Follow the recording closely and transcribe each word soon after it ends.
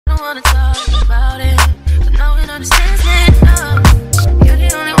wanna talk about it, but no one understands me. No, you're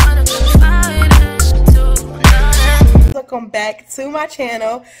the only one who can fight it. Welcome back to my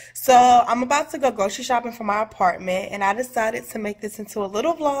channel. So I'm about to go grocery shopping for my apartment, and I decided to make this into a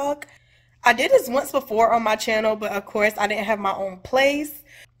little vlog. I did this once before on my channel, but of course I didn't have my own place.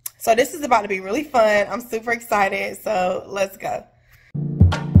 So this is about to be really fun. I'm super excited, so let's go.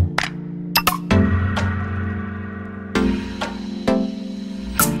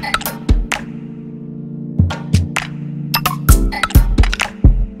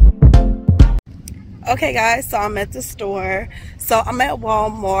 Okay guys, so I'm at the store. So I'm at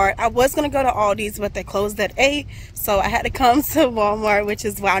Walmart. I was gonna go to Aldi's, but they closed at 8, so I had to come to Walmart, which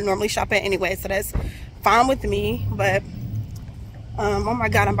is where I normally shop at anyway, so that's fine with me. But oh my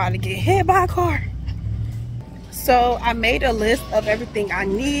god, I'm about to get hit by a car. So I made a list of everything I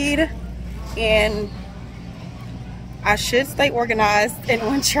need, and I should stay organized and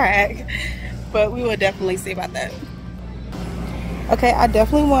on track, but we will definitely see about that. Okay, I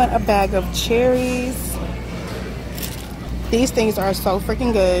definitely want a bag of cherries. These things are so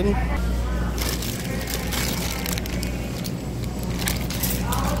freaking good.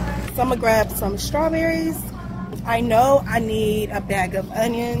 So I'm gonna grab some strawberries. I know I need a bag of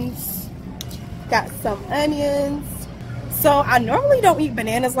onions. Got some onions. So I normally don't eat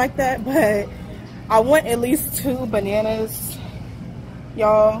bananas like that, but I want at least 2 bananas,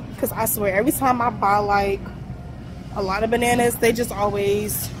 y'all, because I swear every time I buy like a lot of bananas, they just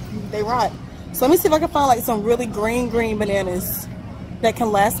always, they rot. So let me see if I can find like some really green bananas that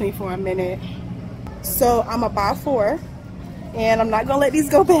can last me for a minute. So I'm gonna buy 4, and I'm not gonna let these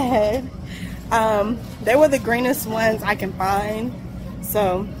go bad. They were the greenest ones I can find,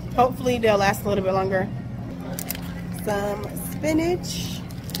 so hopefully they'll last a little bit longer. Some spinach.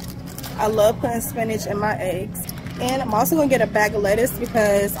 I love putting spinach in my eggs. And I'm also gonna get a bag of lettuce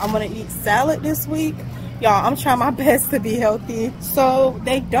because I'm gonna eat salad this week. Y'all, I'm trying my best to be healthy. So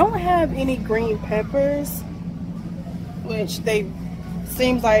they don't have any green peppers, which they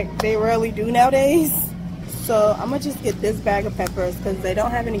seems like they rarely do nowadays. So I'm gonna just get this bag of peppers because they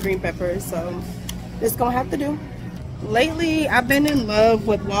don't have any green peppers. So it's gonna have to do. Lately, I've been in love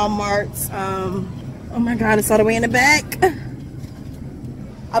with Walmart's. Oh my god, it's all the way in the back.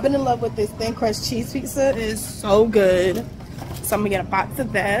 I've been in love with this thin crust cheese pizza. It is so good. So I'm gonna get a box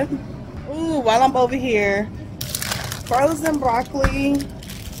of that. Ooh, while I'm over here, frozen broccoli.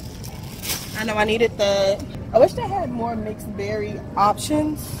 I know I needed that. I wish they had more mixed berry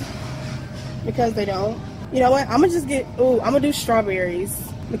options because they don't. You know what? I'm gonna just get, ooh, I'm gonna do strawberries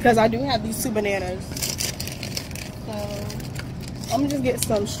because I do have these 2 bananas. So I'm gonna just get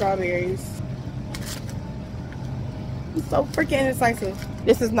some strawberries. I'm so freaking indecisive.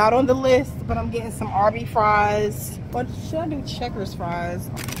 This is not on the list, but I'm getting some Arby fries. Or should I do Checkers fries?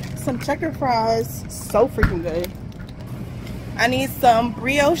 Some checker fries, so freaking good. I need some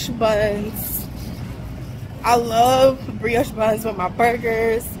brioche buns. I love brioche buns with my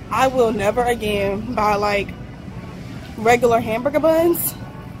burgers. I will never again buy like regular hamburger buns.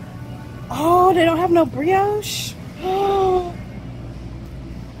 Oh, they don't have no brioche. Oh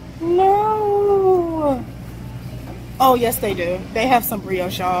no. Oh yes they do. They have some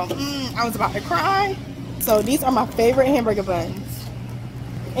brioche, y'all. I was about to cry. So these are my favorite hamburger buns.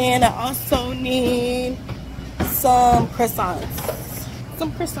 And I also need some croissants.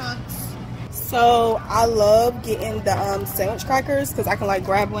 So I love getting the sandwich crackers because I can like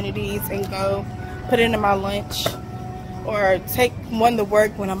grab one of these and go put it in my lunch, or take one to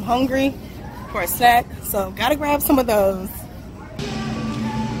work when I'm hungry for a snack. So gotta grab some of those.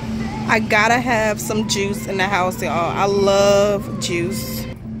 I gotta have some juice in the house, y'all. I love juice.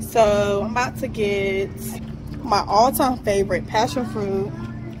 So I'm about to get my all-time favorite passion fruit,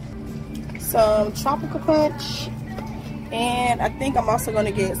 some tropical punch, and I think I'm also going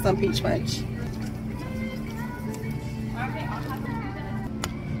to get some peach punch.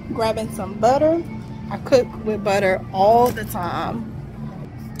 Grabbing some butter. I cook with butter all the time.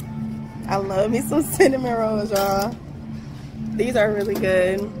 I love me some cinnamon rolls, y'all. These are really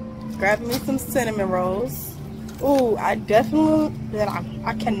good. Grabbing me some cinnamon rolls. Ooh, I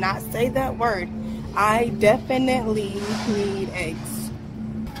cannot say that word. I definitely need eggs.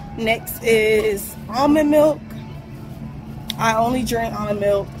 Next is almond milk. I only drink almond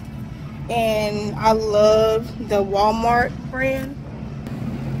milk, and I love the Walmart brand.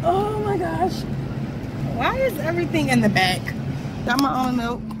 Oh my gosh, why is everything in the back? Got my almond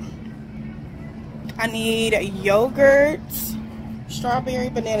milk. I need yogurt, strawberry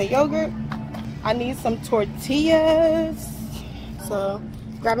banana yogurt. I need some tortillas, so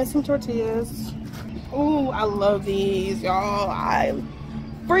grabbing some tortillas. Ooh, I love these, y'all. I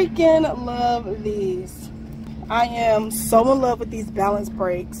freaking love these. I am so in love with these balance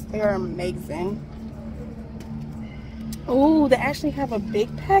brakes. They are amazing. Oh, they actually have a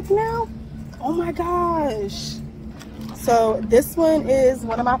big pack now. Oh my gosh. So this one is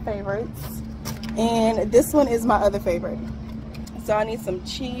one of my favorites, and this one is my other favorite. So I need some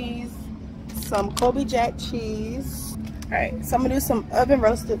cheese, some Colby Jack cheese. All right, so I'm gonna do some oven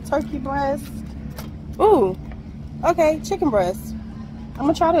roasted turkey breast. Ooh, okay, chicken breast. I'm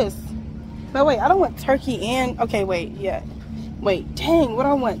gonna try this. But wait, I don't want turkey and, okay, wait, yeah. Wait, dang, what do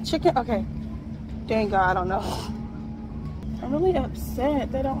I want? Chicken? Okay. Dang God, I don't know. I'm really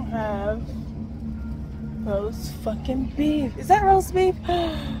upset they don't have roast fucking beef. Is that roast beef?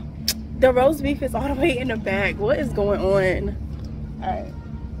 The roast beef is all the way in the back. What is going on? Alright.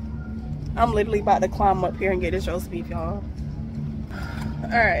 I'm literally about to climb up here and get this roast beef, y'all.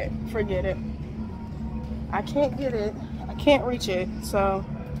 Alright, forget it. I can't get it. I can't reach it, so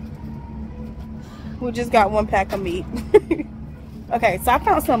we just got one pack of meat. Okay, so I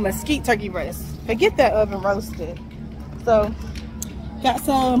found some mesquite turkey breast. Forget that oven roasted. So, got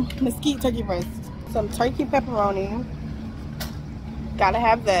some mesquite turkey breast, some turkey pepperoni. Gotta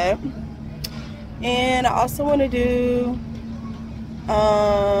have that. And I also want to do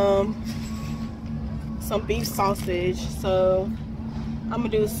some beef sausage. So, I'm gonna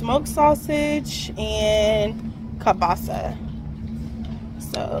do smoked sausage and kielbasa.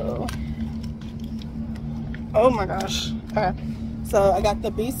 So, oh my gosh. Okay. So I got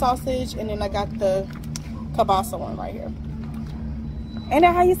the beef sausage, and then I got the kielbasa one right here. Ain't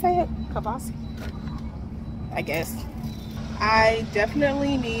that how you say it? Kielbasa? I guess. I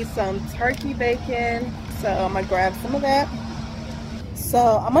definitely need some turkey bacon, so I'm gonna grab some of that.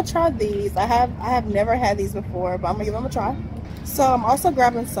 So I'm gonna try these. I have never had these before, but I'm gonna give them a try. So I'm also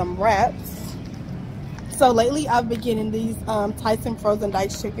grabbing some wraps. So lately I've been getting these Tyson frozen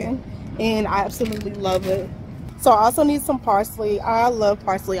diced chicken, and I absolutely love it. So I also need some parsley. I love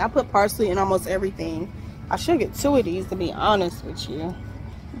parsley. I put parsley in almost everything. I should get 2 of these, to be honest with you.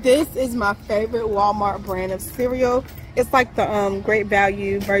 This is my favorite Walmart brand of cereal. It's like the Great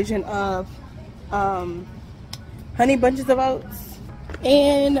Value version of Honey Bunches of Oats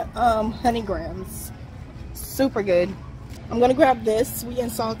and Honey Grams. Super good. I'm gonna grab this sweet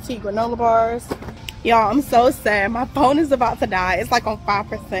and salty granola bars. Y'all, I'm so sad. My phone is about to die. It's like on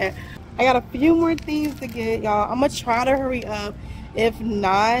 5%. I got a few more things to get, y'all. I'm gonna try to hurry up. If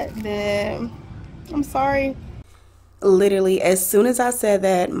not, then I'm sorry. Literally, as soon as I said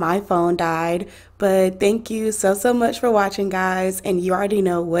that, my phone died. But thank you so much for watching, guys. And you already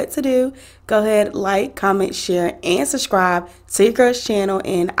know what to do. Go ahead, like, comment, share, and subscribe to your girl's channel.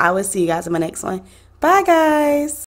 And I will see you guys in my next one. Bye, guys.